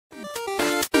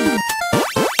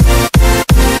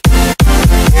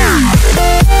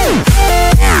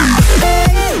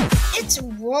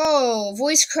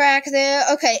voice crack there.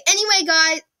 Okay, anyway,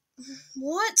 guys.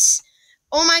 What?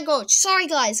 Oh my god. Sorry,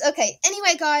 guys. Okay,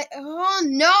 anyway, guys. Oh,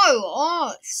 no.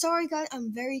 Oh, sorry, guys.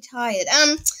 I'm very tired.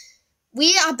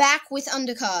 We are back with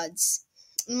Undercards.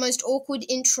 The most awkward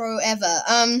intro ever.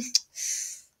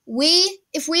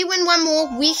 If we win one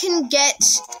more, we can get,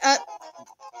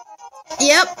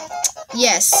 yep.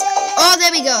 Yes. Oh,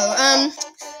 there we go.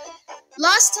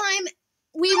 Last time,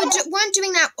 we weren't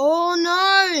doing that. Oh,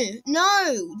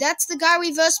 no, that's the guy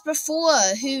we versed before,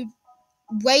 who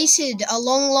waited a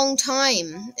long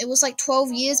time. It was like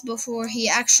 12 years before he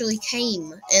actually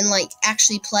came and, like,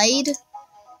 actually played.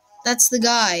 That's the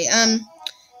guy.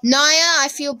 Naya, I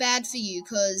feel bad for you,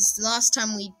 because last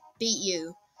time we beat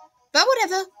you. But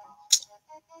whatever.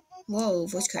 Whoa,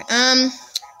 voice crack. I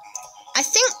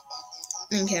think...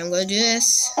 Okay, I'm gonna do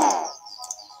this.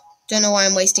 Don't know why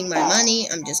I'm wasting my money.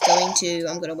 I'm just going to.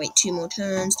 I'm gonna wait 2 more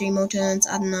turns, 3 more turns.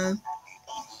 I don't know.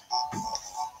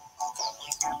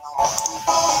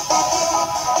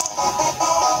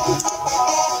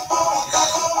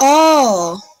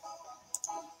 Oh.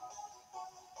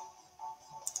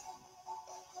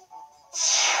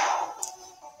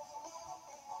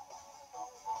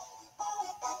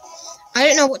 I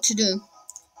don't know what to do.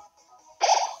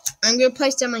 I'm gonna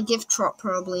place down my gift drop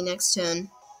probably next turn.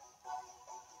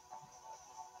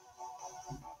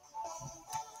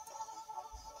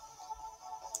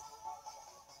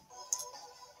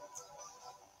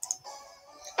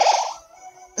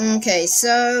 Okay,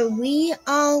 so we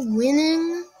are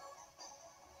winning.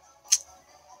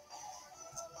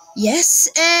 Yes,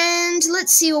 and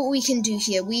let's see what we can do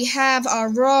here. We have our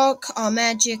rock, our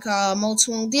magic, our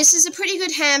multiple. This is a pretty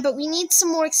good hand, but we need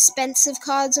some more expensive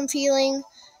cards, I'm feeling.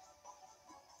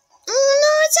 No,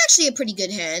 it's actually a pretty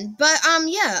good hand, but,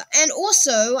 yeah. And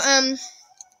also, I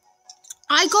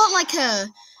got, like, a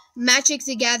Magic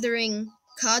the Gathering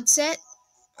card set.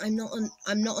 I'm not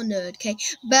a nerd, okay?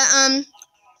 But,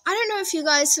 I don't know if you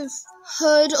guys have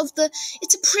heard of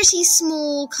it's a pretty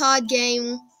small card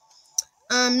game.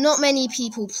 Not many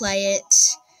people play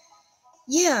it.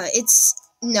 Yeah, it's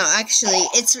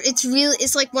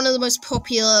like one of the most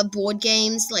popular board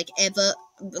games, like, ever,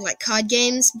 like, card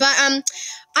games. But,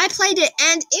 I played it,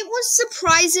 and it was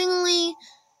surprisingly,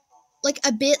 like,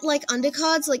 a bit like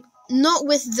Undercards, like, not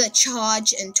with the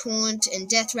charge and taunt and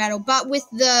death rattle, but with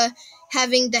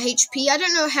having the HP. I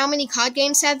don't know how many card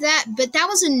games have that, but that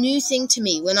was a new thing to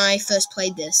me when I first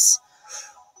played this.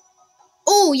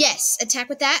 Oh, yes. Attack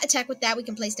with that. We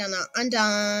can place down our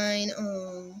Undyne.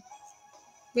 Oh.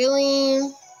 Really?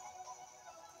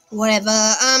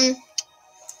 Whatever.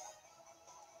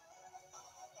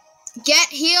 Get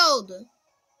healed.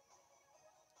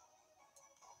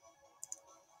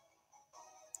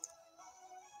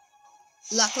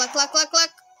 Luck. No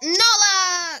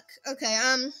luck! Okay,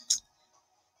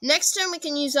 next turn we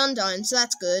can use Undyne, so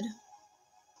that's good.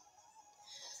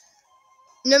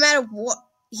 No matter what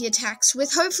he attacks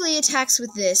with, hopefully he attacks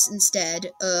with this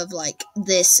instead of, like,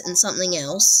 this and something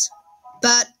else.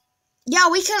 But, yeah,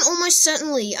 we can almost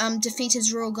certainly, defeat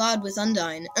his Royal Guard with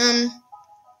Undyne.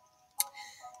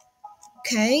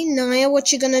 Okay, Naya,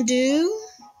 what you gonna do?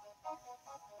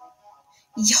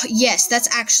 Yes, that's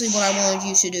actually what I wanted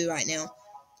you to do right now.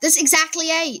 That's exactly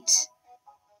 8.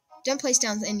 Don't place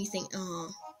down anything.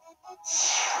 Oh.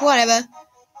 Whatever.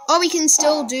 Oh, we can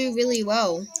still do really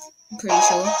well. I'm pretty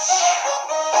sure.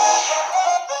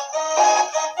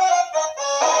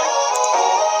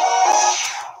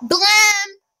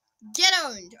 Blam! Get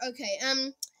owned. Okay,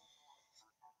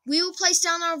 we will place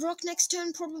down our rock next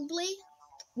turn, probably.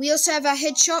 We also have our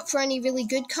headshot for any really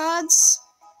good cards.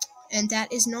 And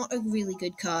that is not a really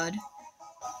good card.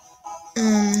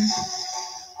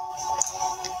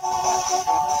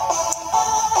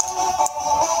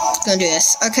 Gonna do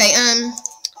this. Okay,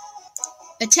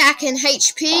 attack and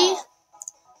HP.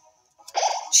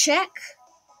 Check.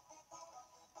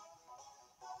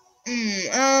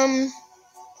 We're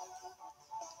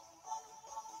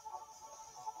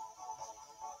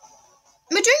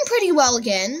doing pretty well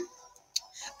again.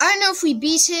 I don't know if we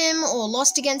beat him or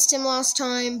lost against him last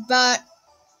time, but...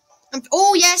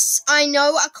 oh, yes, I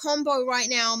know a combo right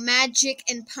now. Magic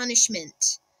and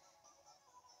punishment.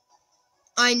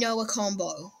 I know a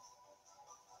combo.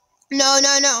 No.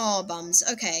 Oh, bums.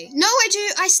 Okay. No, I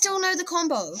do. I still know the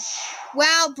combo.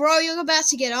 Wow, bro, you're about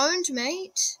to get owned,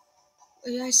 mate.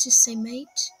 Or did I just say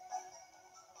mate?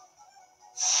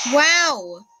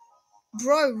 Wow.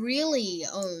 Bro, really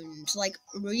owned. Like,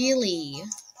 really.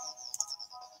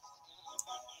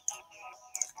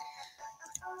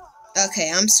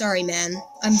 Okay, I'm sorry, man.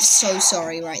 I'm so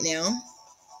sorry right now.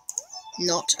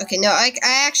 Not. Okay, no, I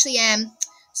actually am.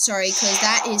 Sorry, because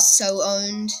that is so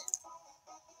owned.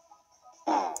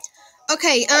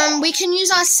 Okay, we can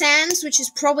use our sands, which is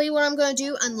probably what I'm going to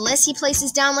do, unless he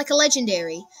places down, like, a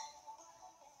legendary.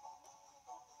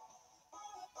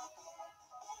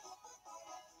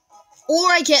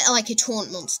 Or I get, like, a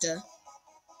taunt monster.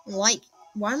 Like,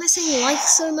 why am I saying like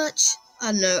so much?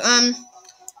 I don't know,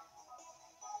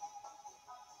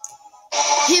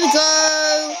 here we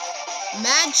go!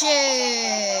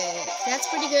 Magic! That's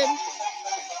pretty good.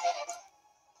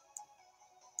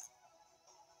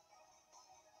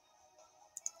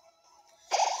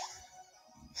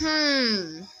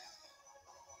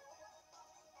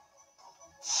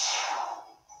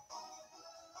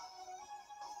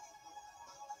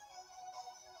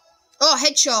 Oh,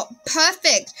 headshot.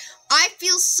 Perfect. I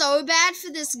feel so bad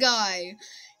for this guy.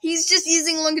 He's just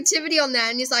using longevity on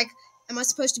that, and he's like, am I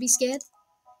supposed to be scared?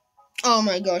 Oh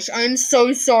my gosh, I'm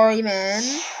so sorry, man.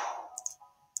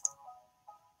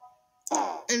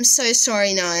 I'm so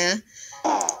sorry, Naya.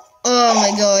 Oh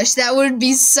my gosh, that would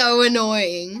be so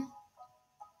annoying.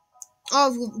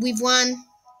 Oh, we've won.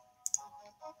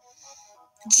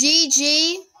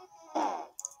 GG.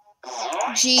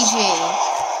 GG.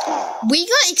 We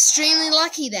got extremely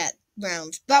lucky that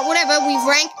round. But whatever, we've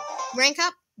rank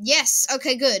up. Yes,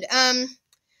 okay, good.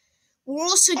 We're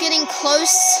also getting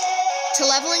close to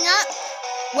leveling up.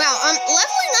 Wow,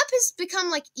 leveling up has become,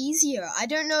 like, easier. I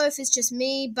don't know if it's just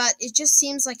me, but it just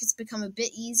seems like it's become a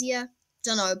bit easier.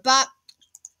 Don't know, but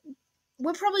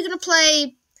we're probably going to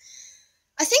play,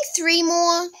 I think, 3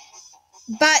 more.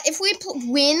 But if we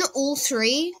win all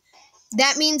 3,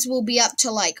 that means we'll be up to,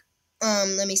 like,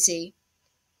 let me see.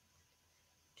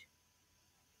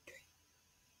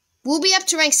 We'll be up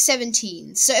to rank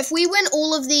 17. So if we win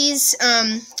all of these,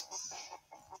 that'd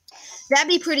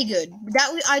be pretty good.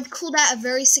 I'd call that a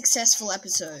very successful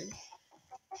episode.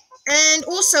 And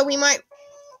also, we might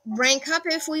rank up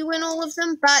if we win all of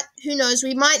them, but who knows,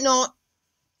 we might not.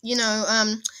 You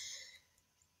know,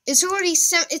 it's already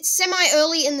it's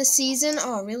semi-early in the season.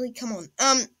 Oh, really? Come on.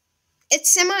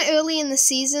 It's semi-early in the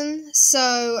season,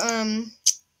 so,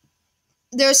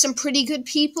 there are some pretty good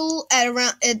people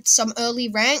at some early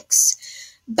ranks,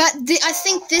 but I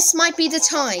think this might be the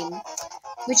time,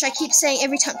 which I keep saying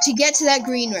every time, to get to that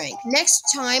green rank.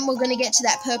 Next time, we're going to get to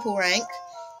that purple rank,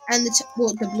 and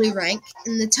the blue rank,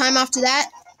 and the time after that,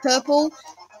 purple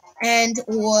and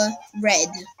or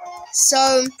red.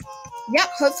 So,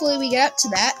 yep, hopefully we get up to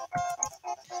that.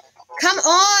 Come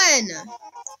on!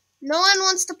 No one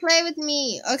wants to play with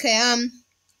me. Okay,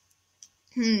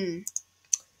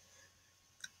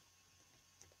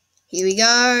 Here we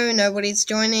go. Nobody's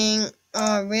joining.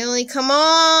 Oh, really? Come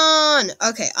on!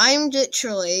 Okay, I'm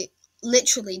literally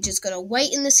just gonna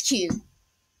wait in this queue.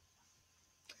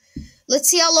 Let's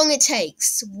see how long it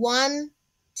takes. 1,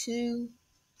 2...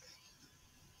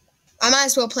 I might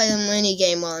as well play the mini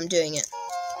game while I'm doing it.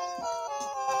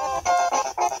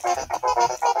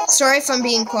 Sorry if I'm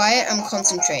being quiet, I'm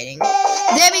concentrating.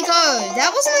 There we go!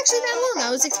 That wasn't actually that long.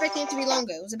 I was expecting it to be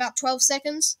longer. It was about 12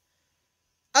 seconds.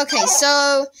 Okay,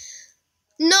 so...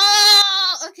 No!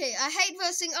 Okay, I hate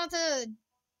versing other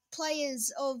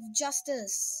players of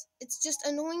Justice. It's just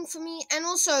annoying for me. And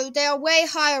also, they are way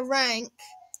higher rank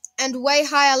and way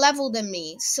higher level than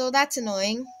me. So that's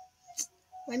annoying.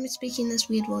 Why am I speaking this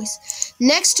weird voice?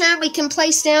 Next turn, we can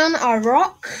place down our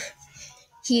rock.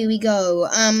 Here we go.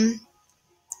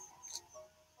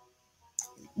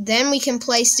 Then we can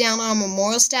place down our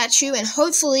memorial statue, and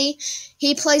hopefully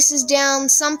he places down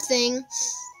something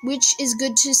which is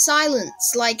good to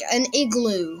silence, like an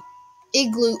igloo.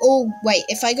 Oh, wait,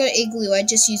 if I go to igloo, I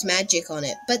just use magic on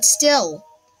it. But still.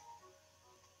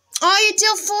 Oh, you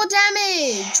deal 4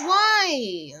 damage!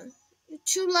 Why? You're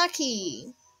too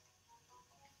lucky.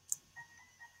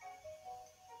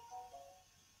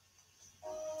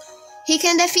 He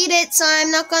can defeat it, so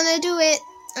I'm not gonna do it.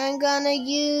 I'm gonna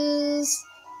use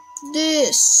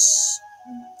this.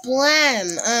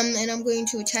 Blam. And I'm going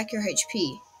to attack your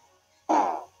HP.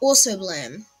 Also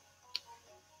blam.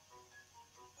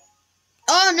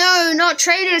 Oh no, not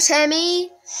Trader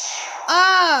Tammy.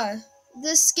 Ah,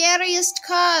 the scariest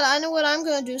card. I know what I'm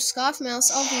gonna do. Scarf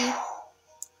Mouse, I'll be.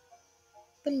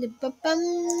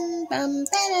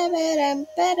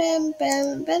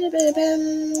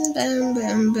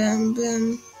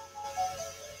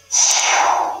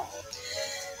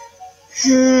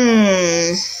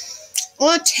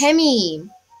 Oh, Tammy.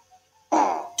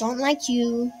 Don't like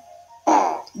you.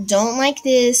 Don't like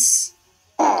this.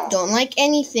 Don't like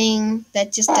anything.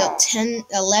 That just dealt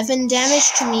 11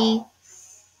 damage to me.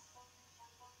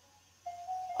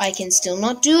 I can still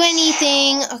not do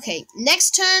anything. Okay,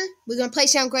 next turn, we're going to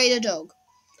place down Greater Dog.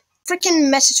 Frickin'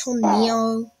 Metaton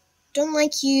Neo. Don't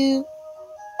like you.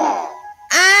 Ah!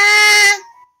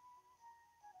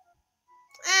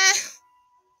 Ah!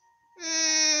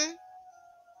 Mm.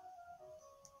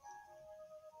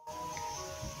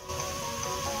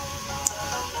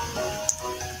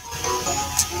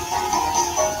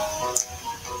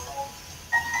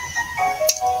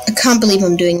 I can't believe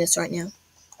I'm doing this right now.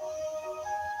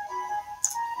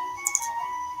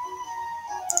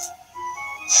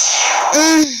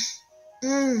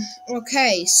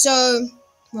 Okay, so...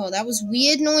 Well, that was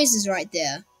weird noises right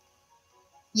there.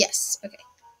 Yes, okay.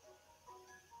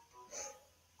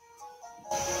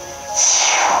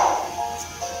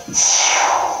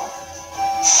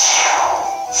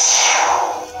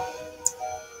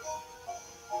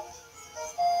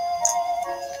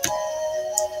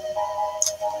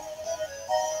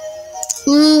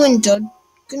 Ooh, and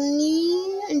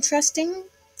Dogony. Interesting.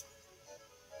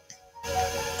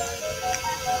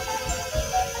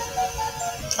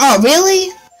 Oh,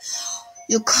 really?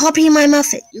 You're copying my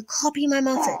Muffet. You're copying my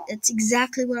Muffet. That's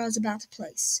exactly what I was about to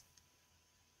place.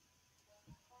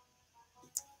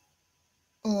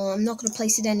 Oh, I'm not going to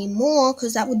place it anymore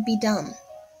because that would be dumb.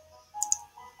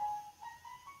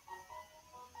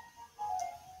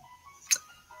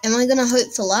 Am I going to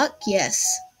hope for luck? Yes.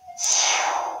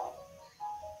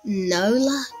 No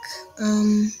luck.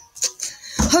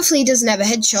 Hopefully he doesn't have a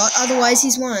headshot, otherwise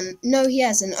he's won. No, he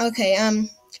hasn't. Okay,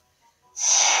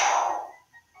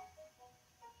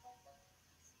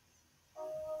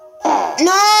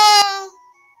 No!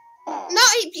 No,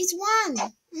 he's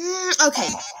won! Okay.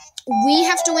 We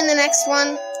have to win the next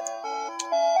one.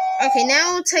 Okay,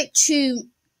 now we'll take two.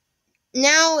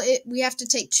 We have to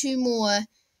take two more.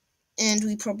 And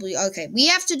we probably... Okay, we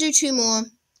have to do two more.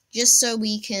 Just so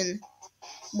we can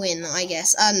win, I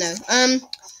guess. I don't know.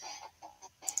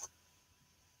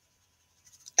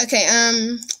 Okay,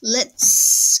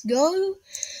 let's go.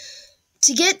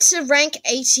 To get to rank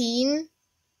 18,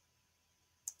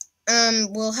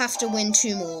 we'll have to win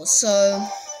two more. So,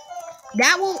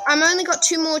 I'm only got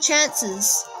two more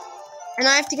chances. And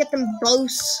I have to get them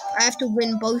both. I have to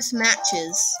win both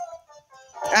matches.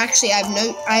 Actually, I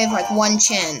have like one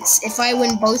chance. If I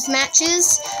win both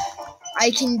matches,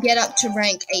 I can get up to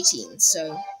rank 18.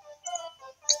 So,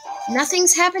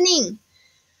 nothing's happening.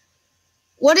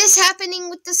 What is happening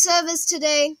with the servers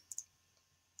today?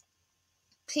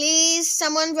 Please,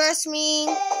 someone verse me.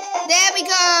 There we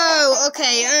go.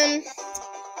 Okay,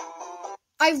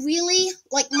 I really,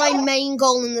 like, my main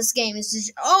goal in this game is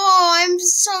to... Oh, I'm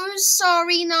so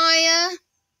sorry, Naya.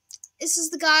 This is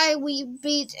the guy we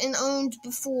beat and owned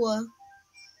before.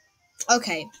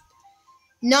 Okay.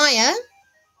 Naya,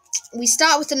 we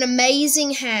start with an amazing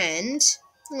hand.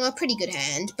 Well, a pretty good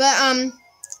hand. But,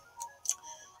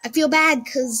 I feel bad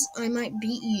because I might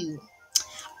beat you.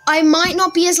 I might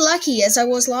not be as lucky as I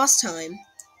was last time.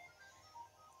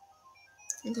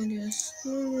 I'm gonna do this.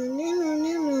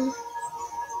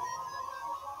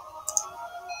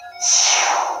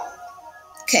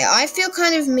 Okay, I feel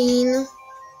kind of mean.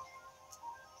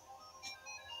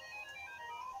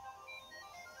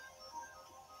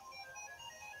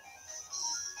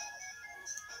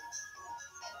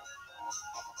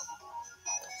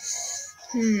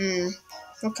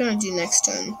 What can I do next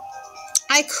turn?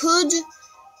 I could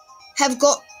have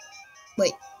got...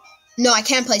 Wait. No, I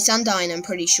can't play Sundyne, I'm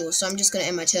pretty sure, so I'm just going to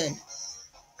end my turn.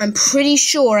 I'm pretty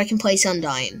sure I can play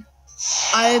Sundyne.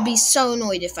 I would be so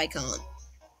annoyed if I can't.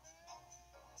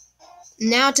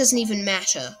 Now it doesn't even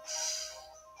matter.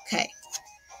 Okay.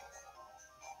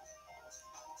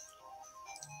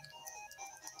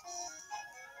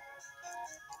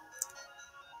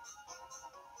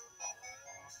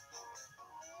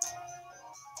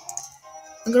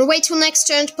 I'm going to wait till next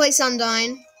turn to play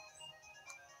Sundyne.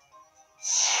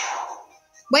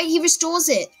 Wait, he restores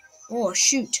it. Oh,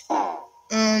 shoot.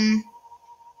 You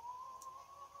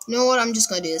know what? I'm just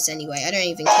going to do this anyway. I don't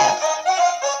even care.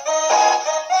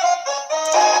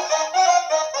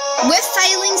 We're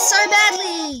failing so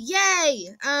badly!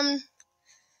 Yay!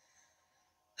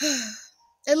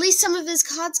 At least some of his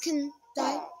cards can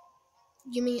die.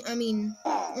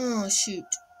 Oh, shoot.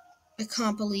 I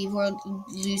can't believe we're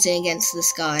losing against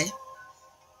this guy.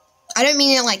 I don't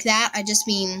mean it like that. I just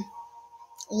mean...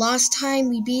 Last time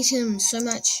we beat him so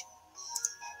much.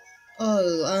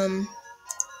 Oh,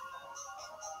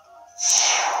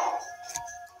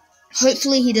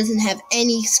 hopefully he doesn't have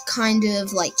any kind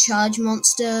of, like, charge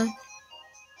monster.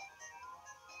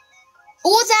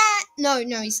 Or that! No,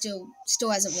 he still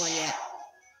hasn't won yet.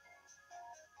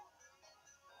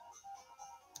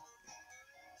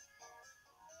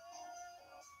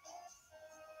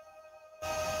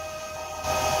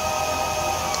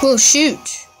 Oh,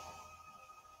 shoot.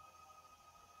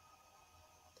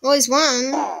 Well, he's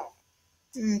won.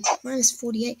 Minus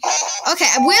 48. Okay,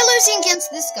 we're losing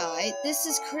against this guy. This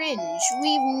is cringe.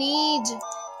 We need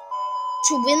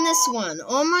to win this one.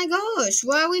 Oh my gosh,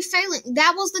 why are we failing?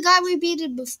 That was the guy we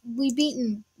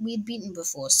had beaten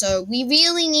before. So we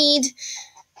really need.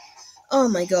 Oh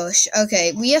my gosh.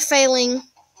 Okay, we are failing.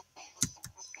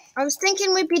 I was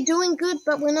thinking we'd be doing good,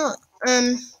 but we're not.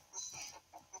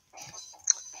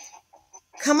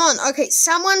 Come on. Okay,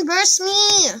 someone burst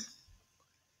me.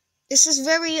 This is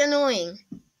very annoying.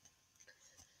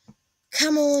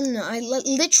 Come on.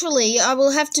 Literally, I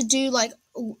will have to do like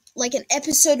an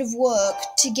episode of work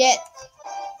to get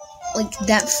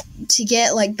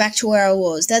back to where I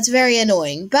was. That's very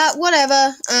annoying. But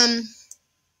whatever.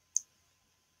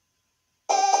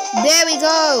 There we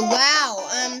go. Wow.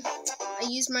 I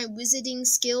used my wizarding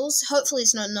skills. Hopefully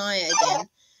it's not Naya again.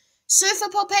 Surfer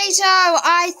Potato,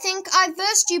 I think I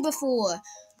versed you before.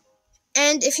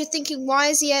 And if you're thinking, why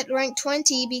is he at rank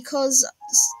 20? Because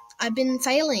I've been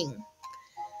failing.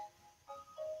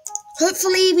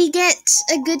 Hopefully we get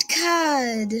a good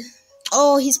card.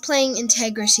 Oh, he's playing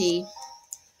Integrity.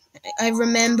 I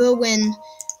remember when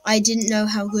I didn't know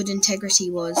how good Integrity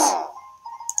was.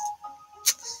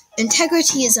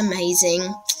 Integrity is amazing.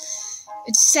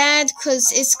 It's sad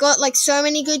because it's got like so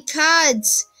many good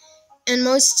cards. And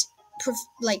most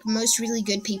really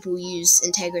good people use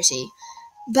Integrity.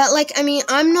 But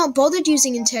I'm not bothered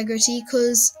using Integrity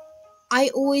because I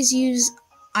always use,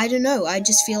 I don't know, I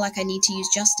just feel like I need to use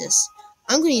Justice.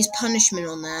 I'm going to use Punishment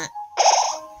on that.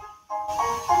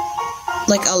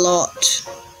 Like a lot.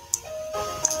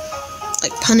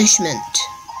 Like Punishment.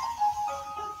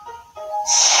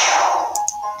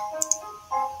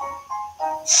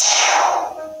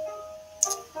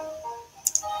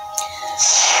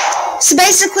 So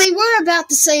basically, we're about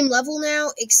the same level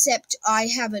now, except I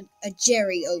have a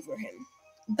Jerry over him.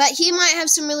 But he might have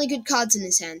some really good cards in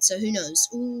his hand, so who knows.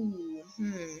 Ooh,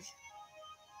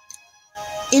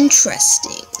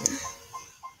 Interesting.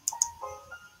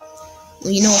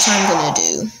 Well, you know what I'm gonna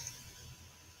do.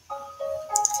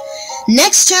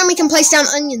 Next turn, we can place down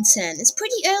Onion Sand. It's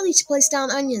pretty early to place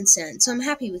down Onion Sand, so I'm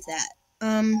happy with that.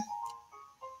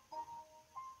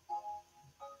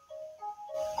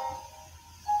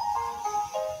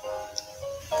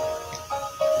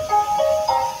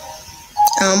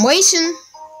 I'm waiting.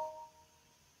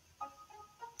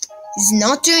 He's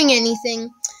not doing anything.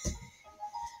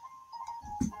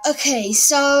 Okay,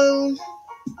 so...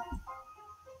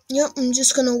 Yep, I'm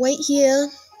just gonna wait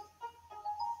here.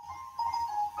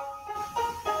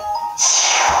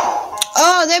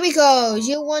 Oh, there we go.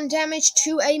 Deal 1 damage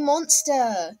to a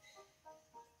monster.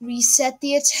 Reset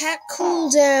the attack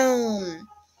cooldown.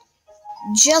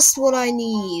 Just what I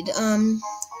need.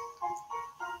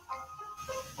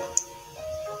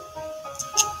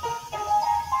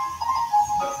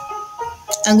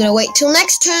 I'm gonna wait till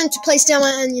next turn to place down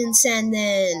my Onion Sand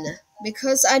then.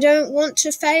 Because I don't want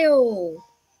to fail.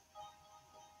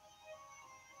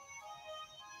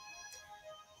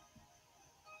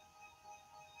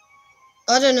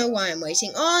 I don't know why I'm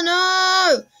waiting. Oh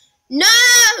no!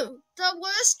 No! The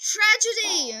worst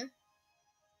tragedy!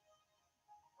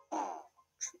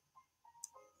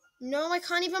 No, I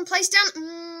can't even place down...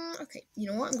 Okay, you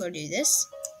know what? I'm gonna do this.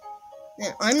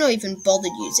 Now, I'm not even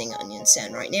bothered using Onion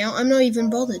Sand right now. I'm not even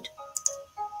bothered.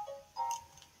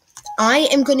 I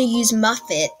am gonna use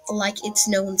Muffet like it's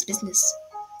no one's business.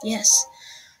 Yes.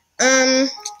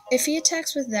 If he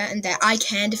attacks with that and that, I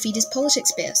can defeat his Politics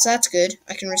Spear, so that's good.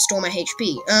 I can restore my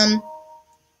HP. I'm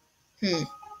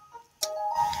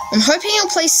hoping he'll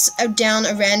place down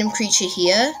a random creature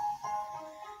here.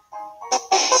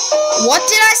 What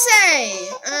did I say?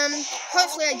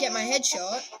 Hopefully I get my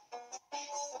headshot.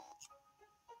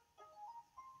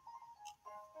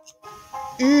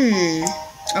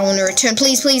 I want to return.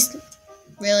 Please, please.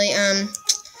 Really,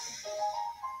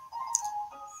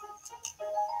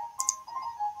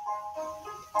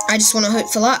 I just want to hope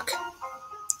for luck.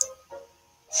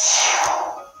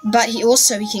 But he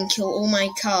can kill all my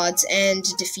cards and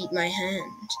defeat my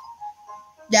hand.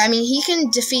 I mean, he can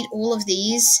defeat all of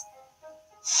these.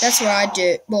 That's what I'd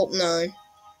do. Well, no.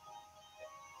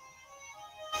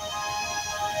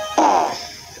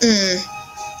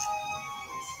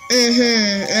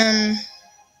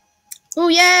 Oh,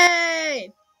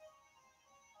 yay!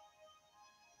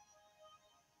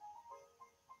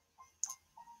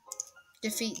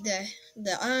 Defeat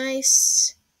the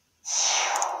ice.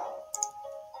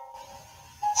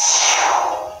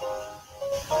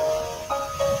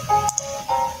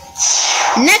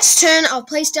 Next turn, I'll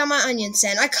place down my onion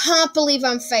sand. I can't believe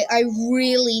I'm I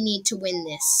really need to win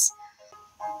this.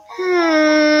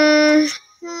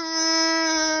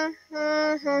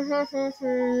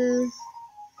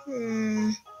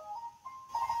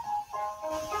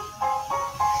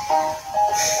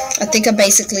 I think I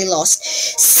basically lost.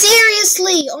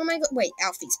 Seriously! Oh my god. Wait,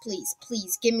 Alfies, please,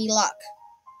 please, give me luck.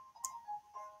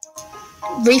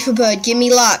 Reaper Bird, give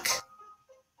me luck.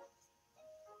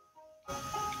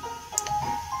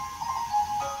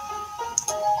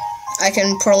 I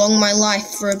can prolong my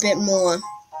life for a bit more.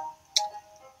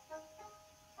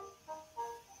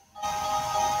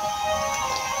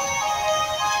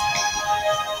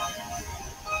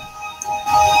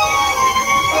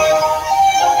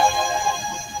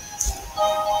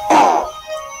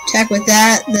 Attack with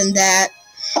that, then that.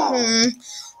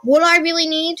 What I really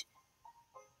need?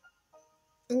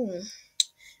 Ooh.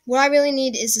 What I really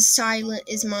need is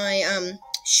my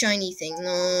shiny thing.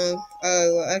 No.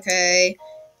 Oh, okay.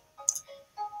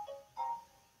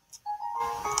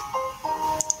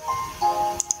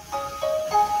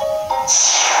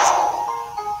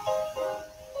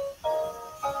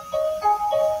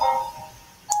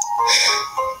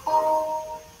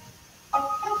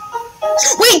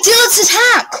 Wait, let's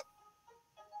attack!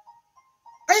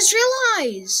 I just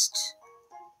realized.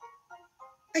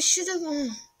 I should have.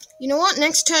 You know what?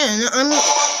 Next turn, I'm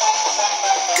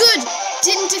good.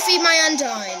 Didn't defeat my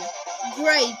Undyne.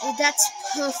 Great. That's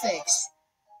perfect.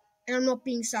 And I'm not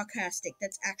being sarcastic.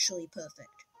 That's actually perfect.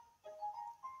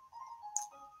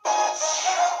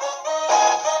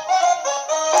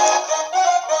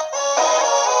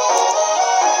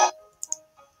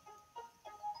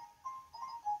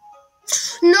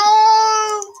 No!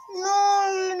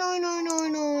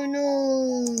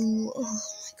 Oh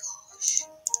my gosh.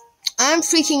 I'm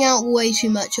freaking out way too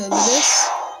much over this.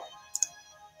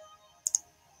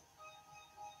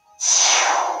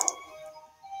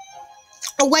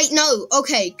 Oh wait, no.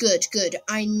 Okay, good.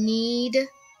 I need...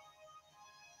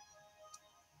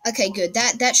 Okay, good.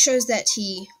 That shows that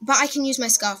he... But I can use my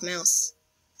Scarf Mouse.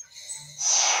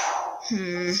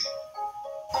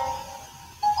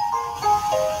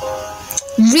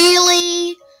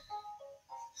 Really?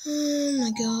 Oh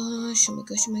my gosh.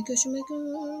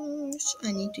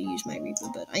 I need to use my Reaper,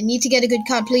 but I need to get a good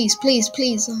card, please.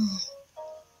 Oh.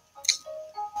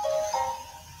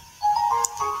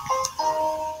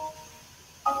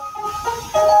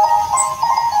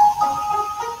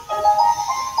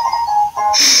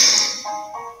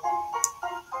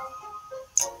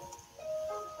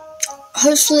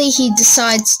 Hopefully he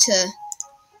decides to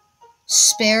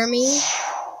spare me.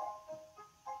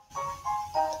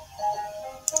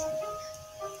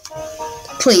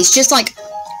 Please, just like,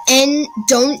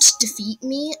 don't defeat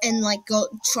me and like go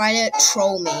try to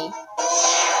troll me.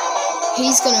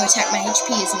 He's gonna attack my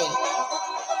HP, isn't he?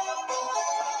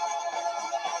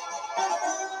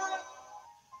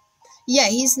 Yeah,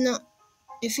 he's not.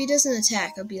 If he doesn't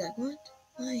attack, I'll be like, what?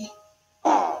 Why?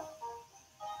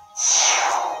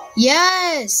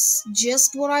 Yes!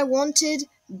 Just what I wanted,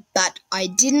 but I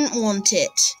didn't want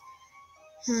it.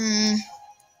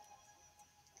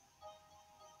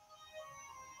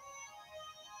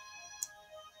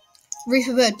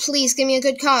 Reaper Bird, please give me a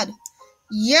good card.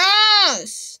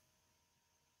 Yes!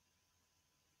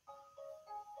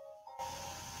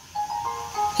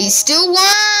 He still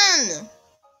won!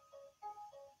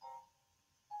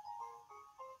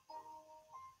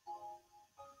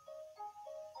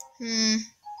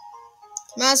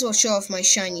 Might as well show off my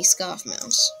shiny Scarf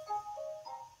Mouse.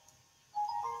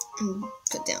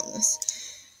 Put down this.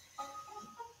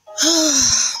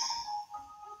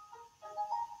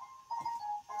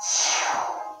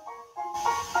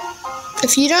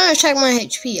 If you don't attack my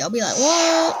HP, I'll be like,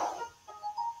 what?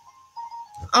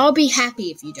 I'll be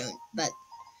happy if you don't, but...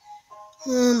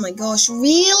 Oh my gosh,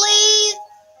 really?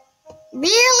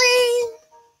 Really?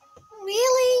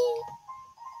 Really?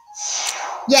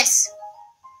 Yes!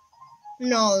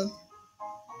 No.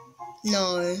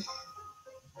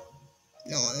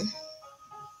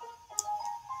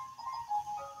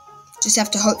 Just have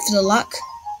to hope for the luck.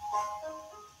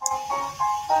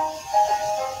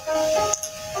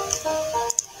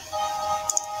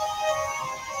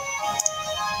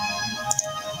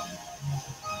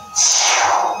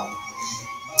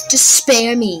 Just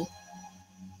spare me.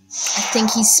 I think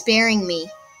he's sparing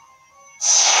me.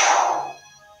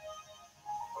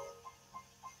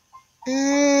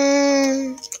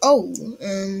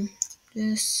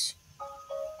 This.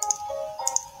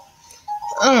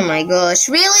 Oh my gosh,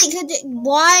 really?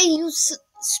 Why you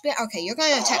spare? Okay, you're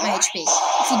going to attack my HP.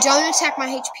 If you don't attack my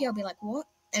HP, I'll be like, what?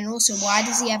 And also, why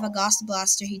does he have a Ghaster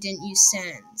Blaster? He didn't use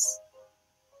Sands.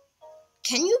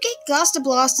 can you get Gaster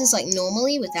Blasters, like,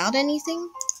 normally without anything?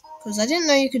 Because I didn't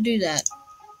know you could do that.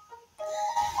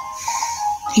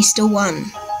 He still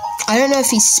won. I don't know if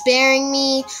he's sparing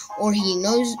me or he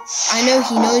knows. I know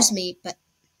he knows me, but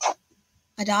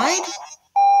I died?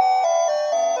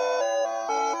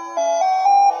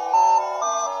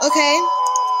 Okay.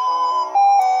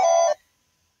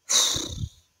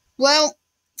 Well,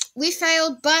 we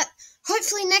failed, but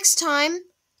hopefully next time.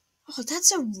 Oh,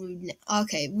 that's a rude.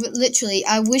 Okay, literally,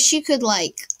 I wish you could,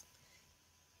 like,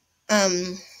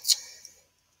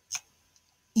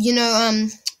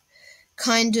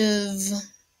 kind of.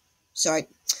 Sorry.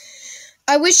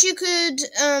 I wish you could,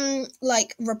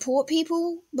 like, report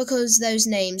people because those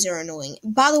names are annoying.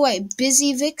 By the way,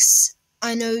 Busy Vix,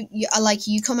 I know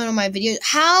you comment on my videos.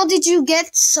 How did you get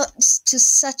to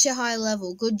such a high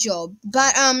level? Good job.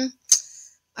 But,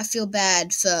 I feel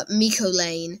bad for Miko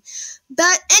Lane.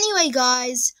 But anyway,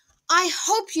 guys, I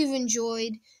hope you've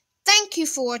enjoyed. Thank you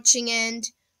for watching and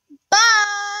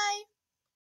bye!